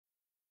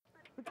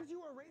Because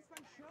you erased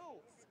my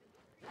shows.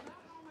 Now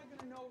how am I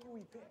gonna know who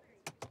we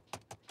picked?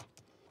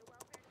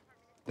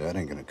 That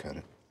ain't gonna cut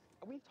it.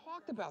 We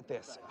talked about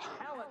this.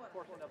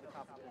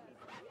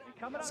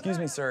 Excuse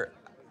me, sir.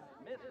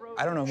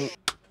 I don't know who.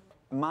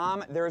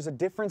 Mom, there is a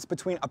difference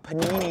between a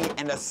panini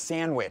and a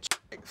sandwich.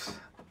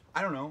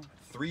 I don't know,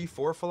 3,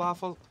 4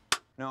 falafels?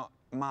 No,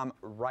 Mom,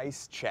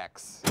 rice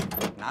checks.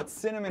 Not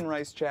cinnamon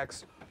rice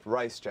checks,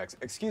 rice checks.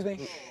 Excuse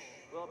me.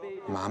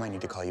 Mom, I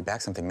need to call you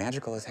back. Something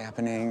magical is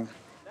happening.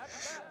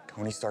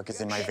 Tony Stark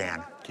is in my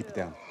van. Keep it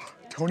down.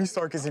 Tony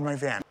Stark is in my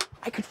van.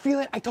 I could feel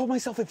it. I told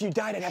myself if you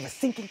died, I'd have a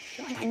sinking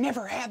feeling. I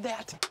never had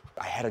that.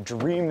 I had a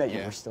dream that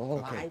you were still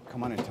alive. Okay,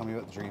 come on and tell me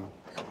about the dream.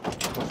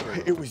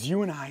 It was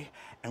you and I,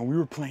 and we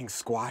were playing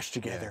squash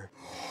together.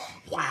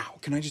 Yeah. Wow.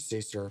 Can I just say,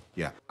 sir?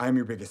 Yeah. I'm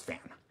your biggest fan.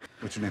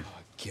 What's your name?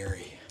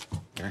 Gary.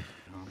 Gary.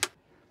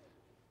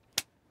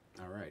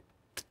 All right.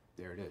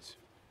 There it is.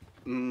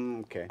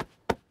 Okay.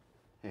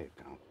 Hey,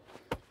 pal.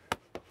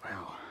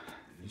 Wow.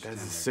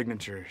 That's a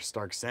signature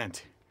Stark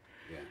scent.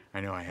 Yeah.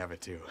 I know I have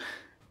it too.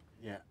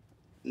 Yeah.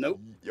 Nope.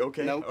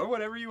 Okay. Nope. Or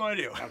whatever you want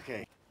to do.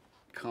 Okay.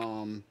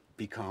 Calm.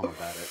 Be calm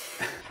about it.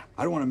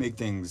 I don't want to make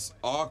things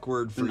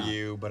awkward for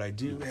you, but I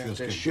do have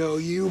to good. show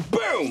you.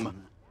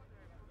 Boom!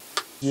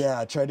 Yeah,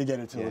 I tried to get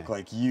it to Yeah. look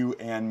like you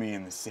and me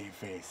in the same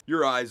face.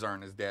 Your eyes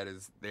aren't as dead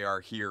as they are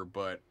here,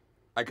 but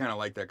I kind of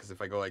like that because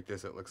if I go like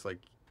this, it looks like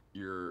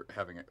you're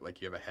having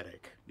like you have a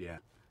headache. Yeah.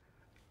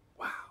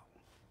 Wow.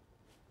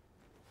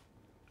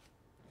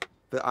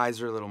 The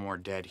eyes are a little more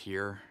dead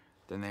here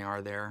than they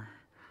are there,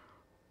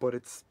 but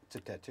it's It's a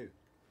tattoo.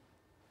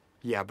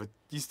 yeah, but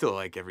you still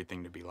like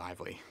everything to be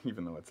lively,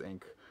 even though it's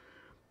ink.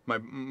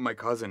 My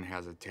cousin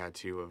has a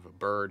tattoo of a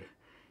bird,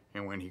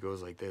 and when he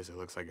goes like this, it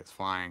looks like it's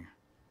flying.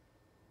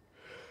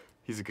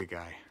 He's a good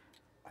guy.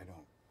 I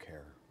don't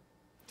care.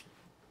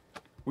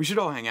 We should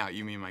all hang out,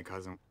 you, me, and my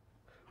cousin.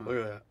 Look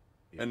at that.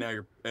 Yeah. And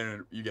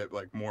now you get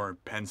like more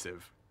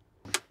pensive.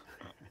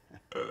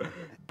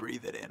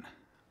 Breathe it in.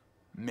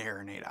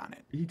 Marinate on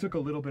it. He took a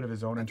little bit of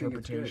his own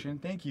interpretation.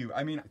 Thank you.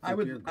 I mean, I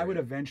would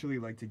eventually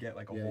like to get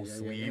like a whole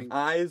sleeve.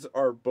 Eyes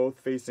are both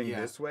facing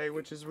this way,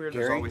 which is weird.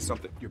 Gary, There's always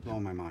something. You're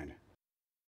blowing my mind.